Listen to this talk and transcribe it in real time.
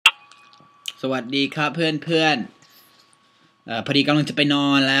สวัสดีครับเพื่อนพอดีกำลังจะไปนอ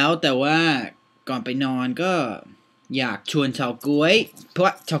นแล้วแต่ว่าก่อนไปนอนก็อยากชวนชาวก้วยเพราะ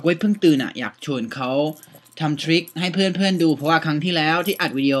ว่าชาวก้วยเพิ่งตื่นอยากชวนเขาทำทริคให้เพื่อนดูเพราะว่าครั้งที่แล้วที่อั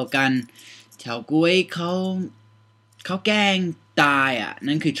ดวิดีโอกันชาวก้วยเขาแกล้งตาย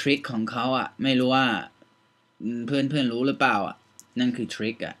นั่นคือทริคของเขาไม่รู้ว่าเพื่อนรู้หรือเปล่านั่นคือทริ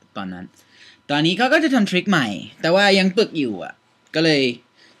คตอนนี้เขาก็จะทำทริคใหม่แต่ว่ายังปึกอยู่ก็เลย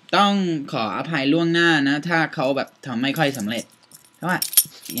ต้องขออภัยล่วงหน้านะถ้าเขาแบบทำไม่ค่อยสำเร็จเพราะว่า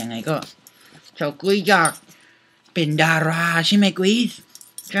ยังไงก็ชาวกุ้ยอยากเป็นดาราใช่ไหมกุ้ย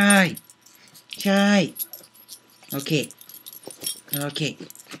ใช่โอเค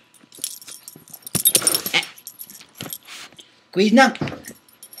กุ้ยนั่ง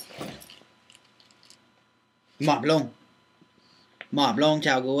หมอบลงช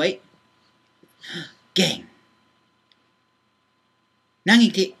าวกุ้ยเก่งนั่ง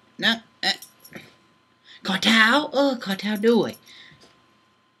อีกทีนั่งขอเท้าขอเท้าด้วย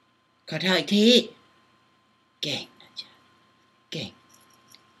ขอเท้าอีกทีเก่งนะจ๊ะเก่ง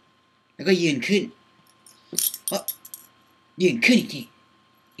แล้วก็ยืนขึ้นยืนขึ้นอีกที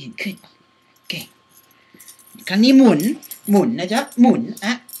ยืนขึ้นเก่งครั้งนี้หมุนนะจ๊ะหมุน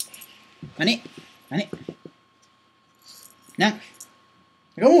มานี่นั่ง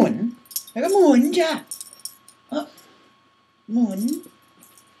แล้วก็หมุนจ้ะหมุน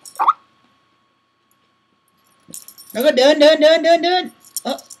แล้วก็เดิน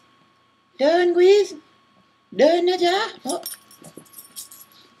ควิสเดินนะจ๊ะ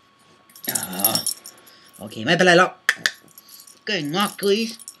โอเคไม่เป็นไรหรอกเก่งมากควิ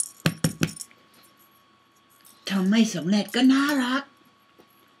สทำไม่สำเร็จก็น่ารัก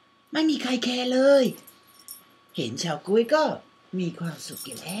ไม่มีใครแคร์เลยเห็นชาวกุ้ยก็มีความสุขอ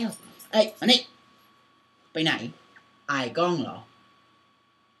ยู่แล้วอันนี้ไปไหนอายกล้องเหรอ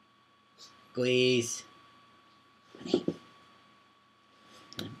กุ้ยอันนี้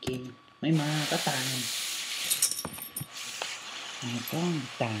โอเคไม่มาก็ตามอายกล้อง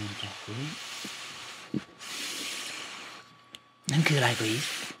ตามชาวกุ้ยนั่นคืออะไรกุ้ย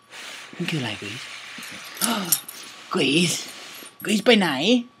กุ้ยไปไหน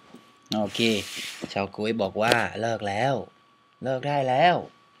โอเคชาวกุ้ยบอกว่าเลิกได้แล้ว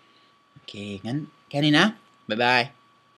โอเคงั้นแค่นี้นะบ๊ายบาย